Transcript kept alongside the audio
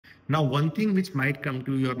Now, one thing which might come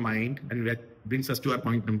to your mind, and that brings us to our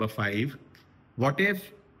point number 5. What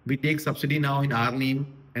if we take subsidy now in our name,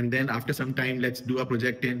 and then after some time, let's do a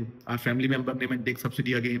project in our family member name and take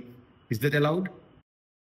subsidy again? Is that allowed?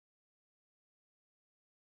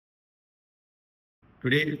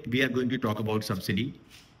 Today, we are going to talk about subsidy.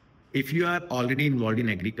 If you are already involved in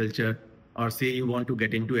agriculture, or say you want to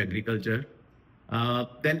get into agriculture,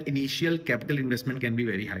 then initial capital investment can be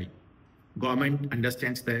very high. Government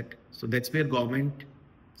understands that. So that's where government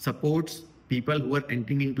supports people who are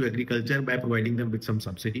entering into agriculture by providing them with some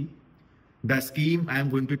subsidy. The scheme I am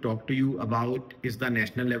going to talk to you about is the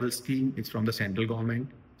national level scheme. It's from the central government.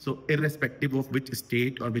 So irrespective of which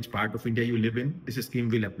state or which part of India you live in, this scheme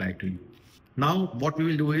will apply to you. Now, what we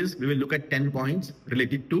will do is we will look at 10 points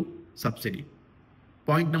related to subsidy.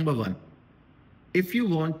 Point number 1. If you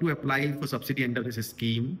want to apply for subsidy under this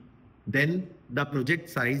scheme, then the project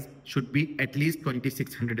size should be at least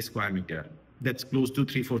 2,600 square meter. That's close to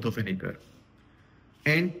 3/4 of an acre.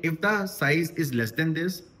 And if the size is less than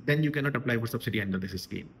this, then you cannot apply for subsidy under this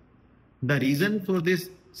scheme. The reason for this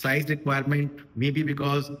size requirement may be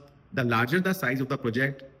because the larger the size of the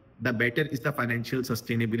project, the better is the financial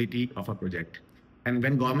sustainability of a project. And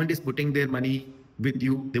when government is putting their money with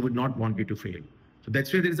you, they would not want you to fail. So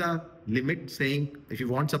that's where there is a limit saying if you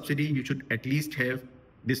want subsidy, you should at least have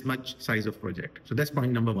this much size of project. So that's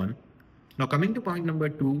point number 1. Now coming to point number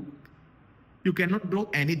 2, you cannot grow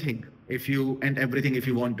anything if you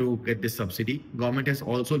want to get this subsidy. Government has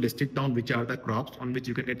also listed down which are the crops on which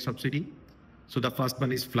you can get subsidy. So the first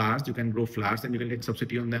one is flowers. You can grow flowers and you can get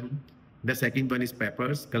subsidy on them. The second one is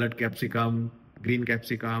peppers, colored capsicum, green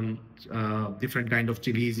capsicum, different kind of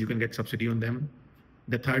chilies. You can get subsidy on them.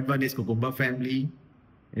 The third one is cucumber family,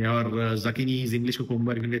 or zucchinis, English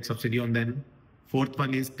cucumber. You can get subsidy on them. Fourth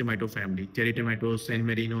one is tomato family, cherry tomatoes, San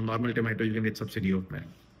Marino, normal tomato. You can get subsidy of them.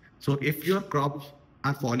 So if your crops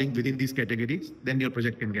are falling within these categories, then your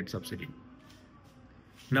project can get subsidy.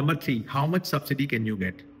 Number 3, how much subsidy can you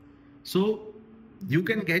get? So you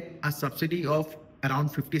can get a subsidy of around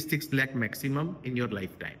 56 lakh maximum in your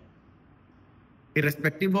lifetime,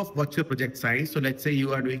 irrespective of what's your project size. So let's say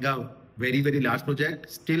you are doing a very, very large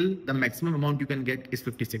project, still the maximum amount you can get is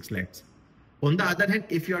 56 lakhs. On the other hand,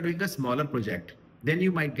 if you are doing a smaller project, then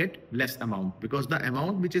you might get less amount because the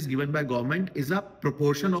amount which is given by government is a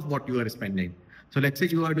proportion of what you are spending. So let's say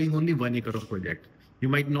you are doing only 1 acre of project. You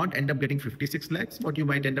might not end up getting 56 lakhs. What you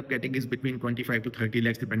might end up getting is between 25 to 30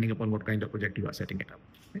 lakhs, depending upon what kind of project you are setting it up.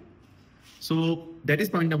 Okay? So that is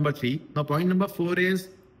point number 3. Now point number 4 is,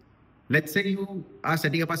 let's say you are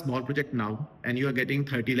setting up a small project now and you are getting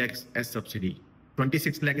 30 lakhs as subsidy.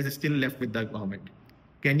 26 lakhs is still left with the government.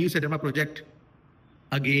 Can you set up a project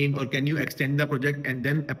again, or can you extend the project and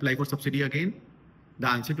then apply for subsidy again? The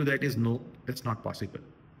answer to that is no, that's not possible.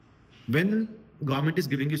 When government is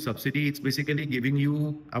giving you subsidy, it's basically giving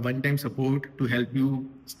you a one-time support to help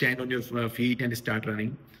you stand on your feet and start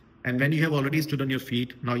running. And when you have already stood on your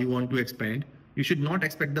feet, now you want to expand, you should not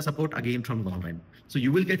expect the support again from government. So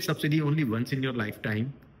you will get subsidy only once in your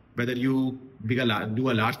lifetime, whether you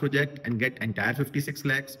do a large project and get entire 56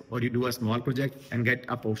 lakhs, or you do a small project and get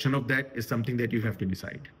a portion of that, is something that you have to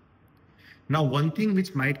decide. Now, one thing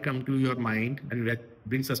which might come to your mind, and that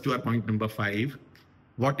brings us to our point number 5.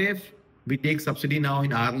 What if we take subsidy now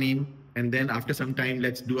in our name, and then after some time,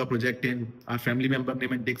 let's do a project in our family member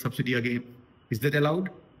name and take subsidy again? Is that allowed?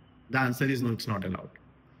 The answer is no, it's not allowed.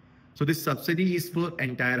 So this subsidy is for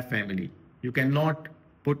entire family. You cannot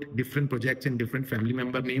put different projects in different family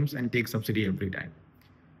member names and take subsidy every time.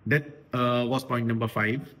 That was point number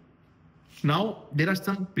 5. Now, there are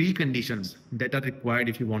some preconditions that are required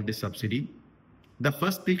if you want this subsidy. The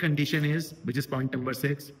first precondition is, which is point number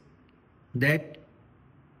 6, that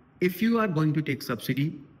if you are going to take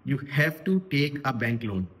subsidy, you have to take a bank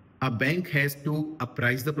loan. A bank has to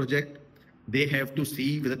appraise the project. They have to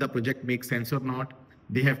see whether the project makes sense or not.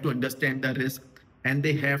 They have to understand the risk, and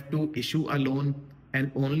they have to issue a loan. And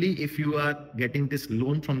only if you are getting this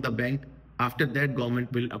loan from the bank, after that government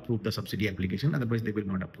will approve the subsidy application. Otherwise, they will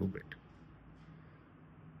not approve it.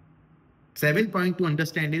 7th point to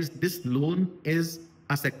understand is this loan is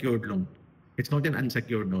a secured loan. It's not an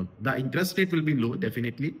unsecured loan. The interest rate will be low,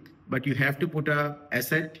 definitely, but you have to put an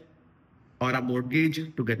asset or a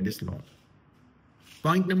mortgage to get this loan.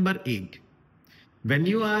 Point number 8. When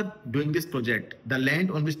you are doing this project, the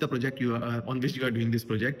land on which you are doing this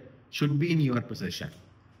project should be in your possession.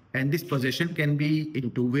 And this possession can be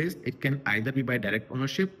in 2 ways. It can either be by direct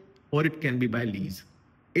ownership or it can be by lease.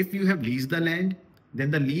 If you have leased the land,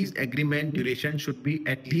 then the lease agreement duration should be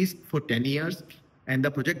at least for 10 years And the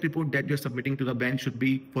project report that you're submitting to the bank should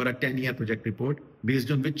be for a 10-year project report based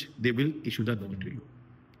on which they will issue the loan to you.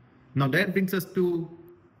 Now that brings us to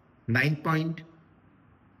 9th point,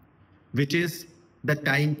 which is the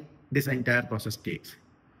time this entire process takes.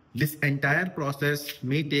 This entire process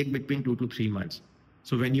may take between 2 to 3 months.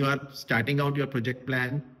 So when you are starting out your project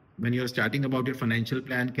plan, when you are starting about your financial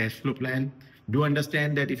plan, cash flow plan, do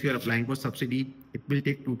understand that if you are applying for subsidy, it will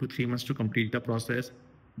take 2 to 3 months to complete the process.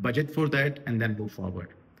 Budget for that and then move forward.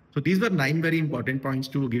 So these were 9 very important points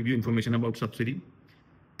to give you information about subsidy.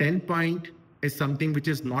 10th point is something which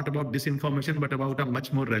is not about this information, but about a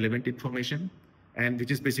much more relevant information, and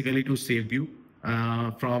which is basically to save you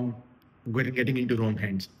from getting into wrong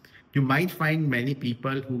hands. You might find many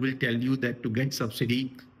people who will tell you that to get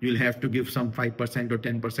subsidy, you'll have to give some 5% or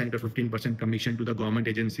 10% or 15% commission to the government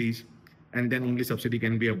agencies, and then only subsidy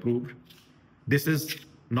can be approved. This is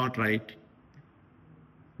not right.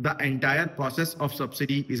 The entire process of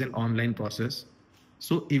subsidy is an online process.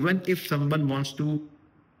 So even if someone wants to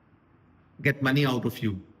get money out of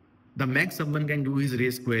you, the max someone can do is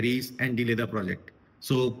raise queries and delay the project.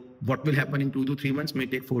 So what will happen in 2 to 3 months may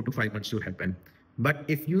take 4 to 5 months to happen. But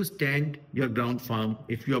if you stand your ground firm,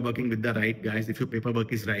 if you are working with the right guys, if your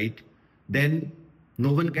paperwork is right, then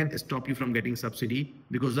no one can stop you from getting subsidy,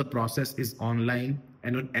 because the process is online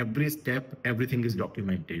and on every step, everything is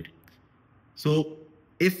documented. So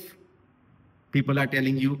if people are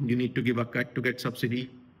telling you you need to give a cut to get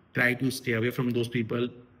subsidy, try to stay away from those people.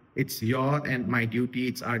 It's your and my duty,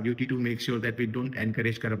 it's our duty to make sure that we don't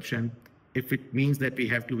encourage corruption. If it means that we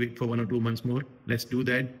have to wait for 1 or 2 months more, let's do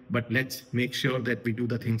that. But let's make sure that we do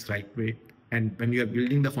the things right way. And when you are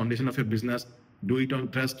building the foundation of your business, do it on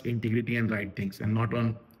trust, integrity, and right things, and not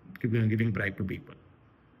on giving bribe to people.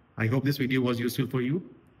 I hope this video was useful for you.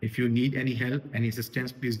 If you need any help, any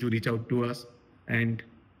assistance, please do reach out to us. And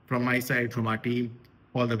from my side, from our team,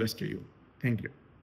 all the best to you. Thank you.